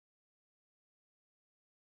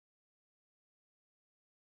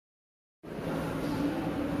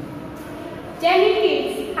जय Hind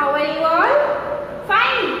kids, how are you all?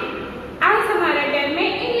 Fine. आज हमारा टर्म है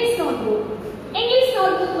इंग्लिश नोटबुक। इंग्लिश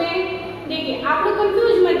नोटबुक में देखिए, आप लोग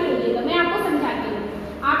कंफ्यूज मत होइएगा, मैं आपको समझाती हूँ।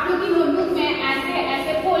 आप लोग की नोटबुक में ऐसे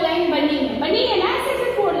ऐसे 4 लाइन बनी है ना, ऐसे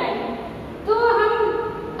ऐसे 4 लाइन। तो हम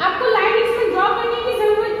आपको लाइन इसमें ड्रॉ करने की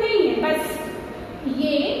जरूरत नहीं है, बस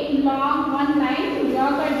ये लॉन्ग 1 लाइन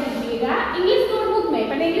ड्रॉ कर दीजिएगा इंग्लिश नोटबुक में।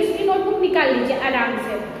 पहले इंग्लिश की नोटबुक निकाल लीजिए आराम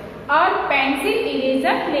से और पेंसिल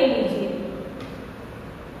इरेजर ले लीजिए,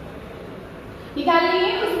 निकाल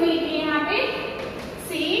लिए। उसमें लिखिए यहाँ पे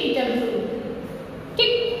CW।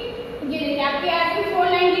 ठीक, ये देखिए आपके आपकी 4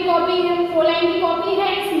 लाइन की कॉपी है, 4 लाइन की कॉपी है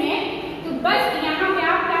इसमें। तो बस यहाँ पे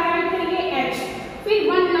आप क्या करेंगे, H, फिर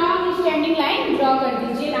 1 लॉन्ग स्टैंडिंग लाइन ड्रॉ कर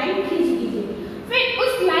दीजिए, लाइन खींच दीजिए। फिर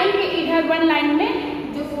उस लाइन के इधर 1 लाइन में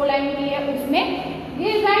जो 4 लाइन की है उसमें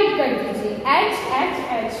ये राइट कर दीजिए H H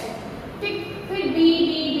H। ठीक, फिर B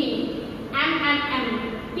B B, M M M,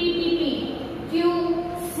 P P P, Q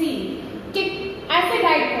C। ठीक, ऐसे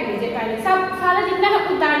राइट कर लीजिए। पहले सब सारा जितना है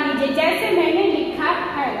उतार लीजिए जैसे मैंने लिखा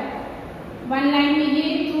है। 1 लाइन में ये,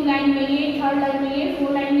 2 लाइन में ये, 3rd लाइन में ये,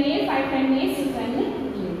 4 लाइन में ये, 5 लाइन में ये, 6 लाइन में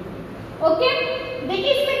ये। ओके,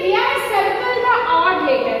 देखिए इसमें दिया है circle the odd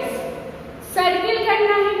letters. Circle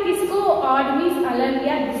करना है किसको? ऑड मींस अलग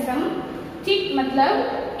या विषम। ठीक,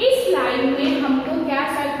 मतलब इस लाइन में हमको क्या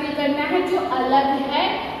सर्किल करना है? जो अलग है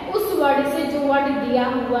उस वर्ड से, जो वर्ड दिया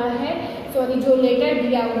हुआ है, सॉरी जो लेटर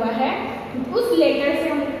दिया हुआ है उस लेटर से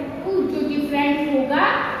हमको जो डिफरेंट होगा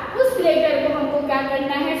उस लेटर को हमको क्या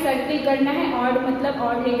करना है? सर्किल करना है। ऑड मतलब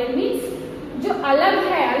ऑड लेटर मींस जो अलग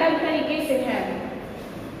है, अलग तरीके से है।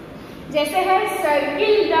 जैसे है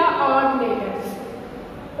circle the odd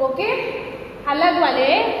letters. Okay, अलग वाले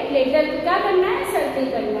लेटर को क्या करना है?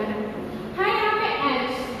 सर्किल करना है। हाँ, यहाँ पे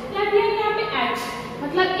H, क्या दिया है यहाँ पे H,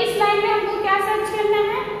 मतलब इस लाइन में हमको क्या सर्च करना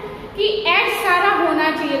है कि H सारा होना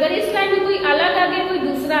चाहिए। अगर इस लाइन में कोई अलग आ गया, कोई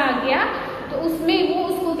दूसरा आ गया, तो उसमें वो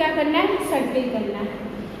उसको क्या करना है? सर्किल करना है।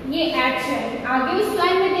 ये H है। आगे उस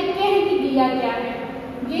लाइन में देखते हैं कि दिया क्या है।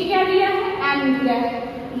 ये क्या दिया है? M दिया है।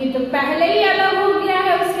 ये तो पहले ही अलग हो गया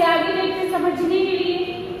है, उसके आगे देखते समझने के लिए।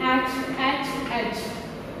 H H H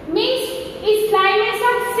मीन्स इस लाइन में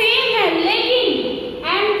सब सेम है, लेकिन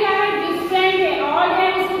M क्या है? डिफरेंट है, ऑड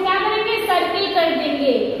है। उसको क्या करेंगे? सर्किल कर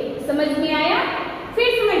देंगे। समझ में आया? फिर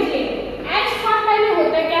समझिए, H फॉर पहले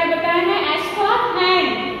होता क्या बताया है? H for hand.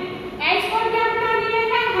 H for क्या बता दिए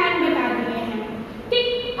हैं? हैंड बता दिए हैं। ठीक,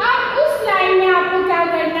 अब उस लाइन में आपको क्या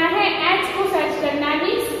करना है? H को सर्च करना है।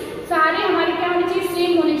 मीन्स सारे हमारे क्या होने चाहिए?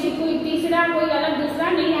 सेम होने चाहिए, कोई तीसरा कोई अलग दूसरा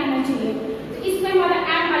नहीं आना चाहिए। तो इसमें हमारा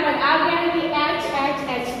M अलग आ गया है कि H H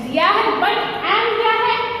H दिया है, बट M क्या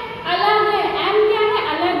है? अलग है। M क्या है?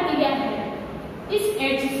 अलग दिया है। इस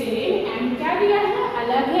H से M क्या दिया है?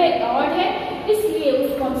 अलग है, ऑड है, इसलिए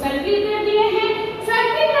उसको हम सर्किल कर दिए हैं।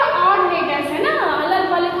 सर्किल का ऑड लेटर्स है ना,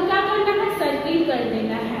 अलग वाले को क्या करना है? सर्किल कर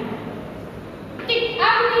देना है। ठीक,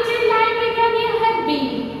 अब नीचे लाइन में क्या दिया है? B,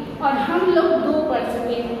 और हम लोग 2 पढ़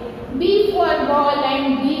चुके हैं, B for ball and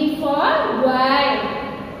B for boy.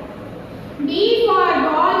 B for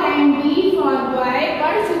ball and B for boy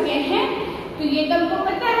पढ़ चुके हैं, तो ये तो हमको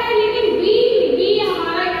पता है। लेकिन B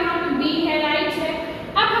हमारा यहाँ पे B है, राइट है।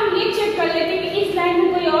 अब हम ये चेक कर लेते हैं कि इस लाइन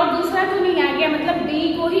में कोई और दूसरा तो नहीं आ गया, मतलब B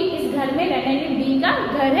को ही इस घर में रहना है। B का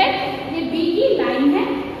घर है, ये B की लाइन है,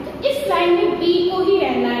 तो इस लाइन में B को ही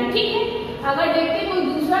रहना है। ठीक है, अगर देखते कोई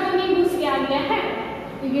दूसरा तो नहीं घुस के आ गया है,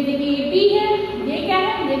 तो ये देखिए ये B है, ये क्या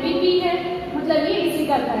है? ये भी B है, मतलब ये इसी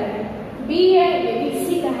का घर है। B है, ये भी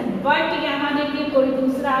इसी का है। बट यहाँ देखिए कोई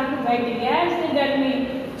दूसरा आके बैठ गया है इसके घर में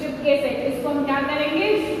चुपके से। इसको हम क्या करेंगे?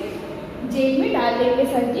 जेल में डाल देंगे,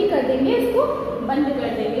 सर्किल कर देंगे, इसको बंद कर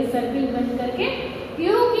देंगे, सर्किल बंद करके,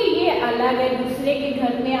 क्योंकि ये अलग है, दूसरे के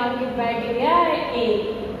घर में आके बैठ गया है A।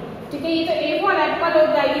 ठीक है, ये तो A फॉर एप्पल हो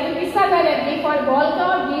जाएगी, तो किसका घर है? B फॉर बॉल का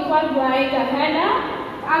और B फॉर बॉय का, है ना।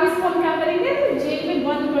 अब इसको हम क्या करेंगे? जेल में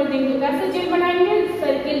बंद कर देंगे। कैसे जेल बनाएंगे?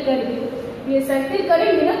 सर्किल करके। ये सर्किल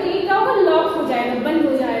करेंगे ना तो ये क्या होगा? लॉक हो जाएगा, बंद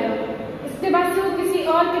हो जाएगा। इसके बाद से वो किसी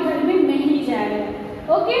और के घर में नहीं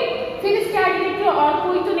जाएगा। ओके, फिर इसके आगे देखिए और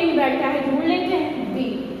कोई तो नहीं बैठा है, ढूंढ लेते हैं। B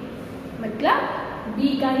मतलब B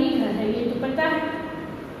का ही घर है, ये तो पता है।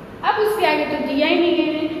 अब उसके आगे तो दिया ही नहीं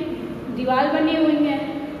है, दीवार बनी हुई है,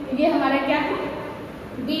 ये हमारा क्या है?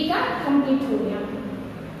 B का कंप्लीट हो गया।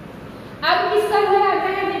 अब किसका घर आता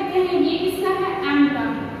है? देखते हैं, ये किसका है? M का।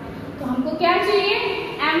 तो हमको क्या चाहिए?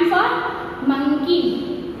 M for monkey.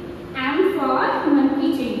 M for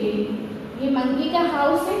monkey चाहिए। ये मंकी का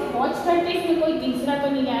हाउस है, वॉच करते इसमें कोई तीसरा तो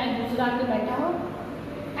नहीं आया, दूसरा आके बैठा हो।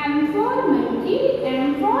 M for monkey,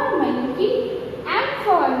 M for monkey, M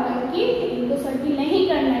for monkey. इनको सर्किल नहीं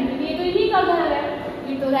करना है क्योंकि ये तो इन्हीं का घर है,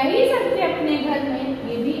 ये तो रह ही सकते अपने घर में।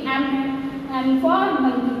 ये भी M है, एन फॉर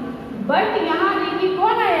मंकी। बट यहाँ देखिए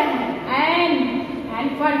कौन आया है, एन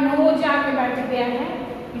फॉर नो जाके बैठ गया है,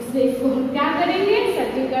 इसलिए इसको हम क्या करेंगे,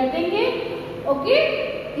 सर्किल कर देंगे। ओके,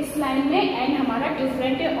 इस लाइन में एन हमारा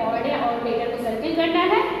डिफरेंट है, ऑड है, और लेटर को सर्किल करना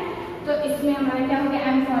है। तो इसमें हमारा क्या हो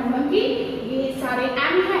गया, एम फॉर मंकी। ये सारे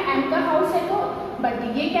एम है, एम का हाउस है, तो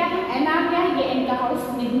बट ये क्या है, एन आ गया है, ये एन का हाउस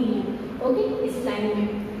नहीं है। ओके, इस लाइन में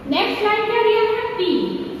नेक्स्ट लाइन क्या दिया है, पी।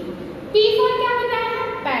 पी फॉर क्या बताया है,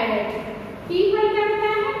 पैरेट। पी फॉर क्या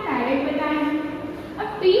बताया है, पैरेट बताया है।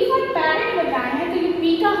 अब पी फॉर पैरेट बताया है, तो ये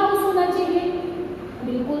पी का हाउस होना चाहिए,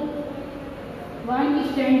 बिल्कुल। One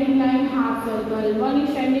standing line half circle, one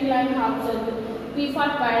standing line half circle, P for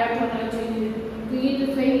parrot होना चाहिए। तो ये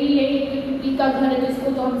तो सही है, क्योंकि पी का घर है,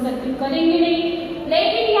 जिसको तो हम सर्किल करेंगे नहीं।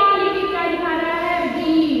 लेकिन यहाँ देखिए क्या दिखा रहा है,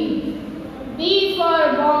 बी। बी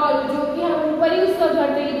फॉर बॉल, जो कि हम ऊपर ही उसका घर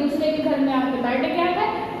थे, दूसरे के घर में आके बैठ गया है,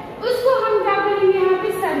 उसको हम क्या करेंगे, यहाँ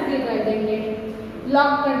पे सर्किल कर देंगे,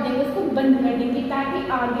 लॉक कर देंगे, उसको बंद कर देंगे ताकि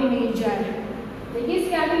आगे नहीं जाए। देखिए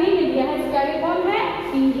इसके आगे नहीं दिया है, इसके आगे कौन है,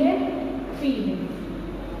 पी है, पी है,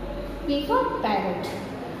 पी फॉर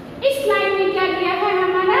पैरेट। इस लाइन में क्या दिया है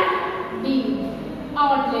हमारा, डी,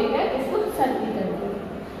 और लेकर इसको सर्किल कर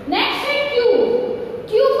देंगे। नेक्स्ट है क्यू।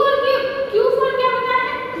 क्यू फॉर क्या होता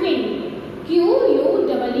है, queen. Q U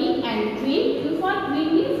double E N, queen. Q for queen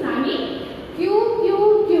means Rani. Q Q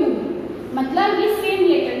Q मतलब ये सेम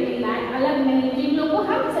लेटर की लाइन, अलग नहीं, जिन लोगों को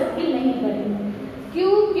हम सर्किल नहीं करेंगे। क्यू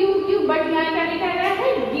क्यू क्यू, बट यहाँ क्या लिखा गया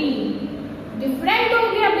है, डी। डिफरेंट हो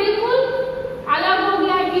गया, बिल्कुल अलग हो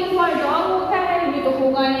गया। डी फॉर डॉग होता है, ये तो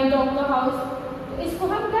होगा नहीं डॉग का हाउस, तो इसको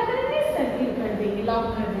हम क्या करेंगे, सर्किल कर देंगे, लॉक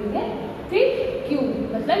कर देंगे। फिर क्यू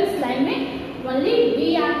मतलब इस लाइन में ओनली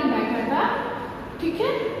बी आके बैठा था, ठीक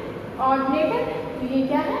है, और लेकर ये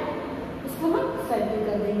क्या है, इसको हम सर्किल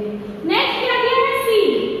कर देंगे। नेक्स्ट क्या दिया है, सी।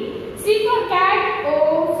 सी for cat,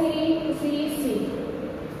 O C C C.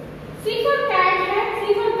 C for cat है,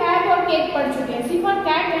 सी फॉर कैट और केक पढ़ चुके हैं, सी for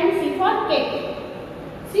cat and C for cake.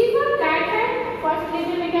 C for cat है, फर्स्ट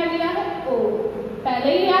लेटर में क्या दिया है, ओ,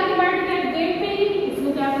 पहले ही आके बैठ गया गेट पे ही,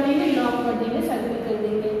 इसमें क्या करेंगे, लॉक कर देंगे, सर्किल कर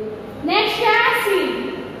देंगे। नेक्स्ट क्या है, सी,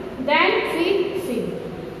 देन सी सी,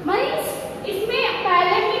 मींस इसमें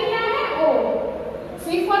पहले में क्या है, ओ।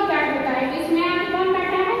 सी फॉर कैट बताया, इसमें आके कौन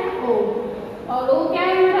बैठा है, ओ, और ओ क्या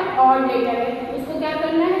है हमारा, ऑड लेटर है, उसको क्या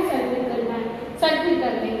करना है, सर्किल करना है, सर्किल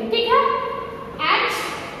कर देंगे, ठीक है।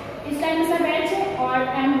 एच, इस लाइन में सब एच है, और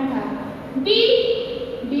एम था। डी,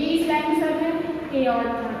 डी इस लाइन में सब है, ए और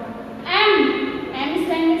था। एम, एम इस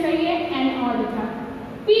लाइन में सही है, एन ऑड था।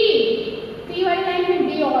 पी, पी वाली लाइन में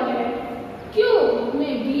डी ऑड है। क्यू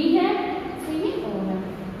में बी है, सी में ऑड है,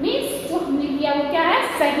 मीन्स जो हमने किया वो क्या है,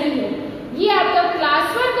 सही है। ये आपका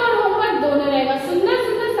क्लास वर्क और होमवर्क दोनों रहेगा, सुंदर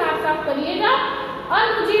सुंदर साफ साफ करिएगा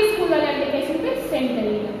और मुझे स्कूल वाले एप्लीकेशन पे सेंड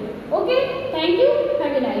करिएगा। Okay, thank you,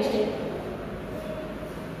 have a nice day.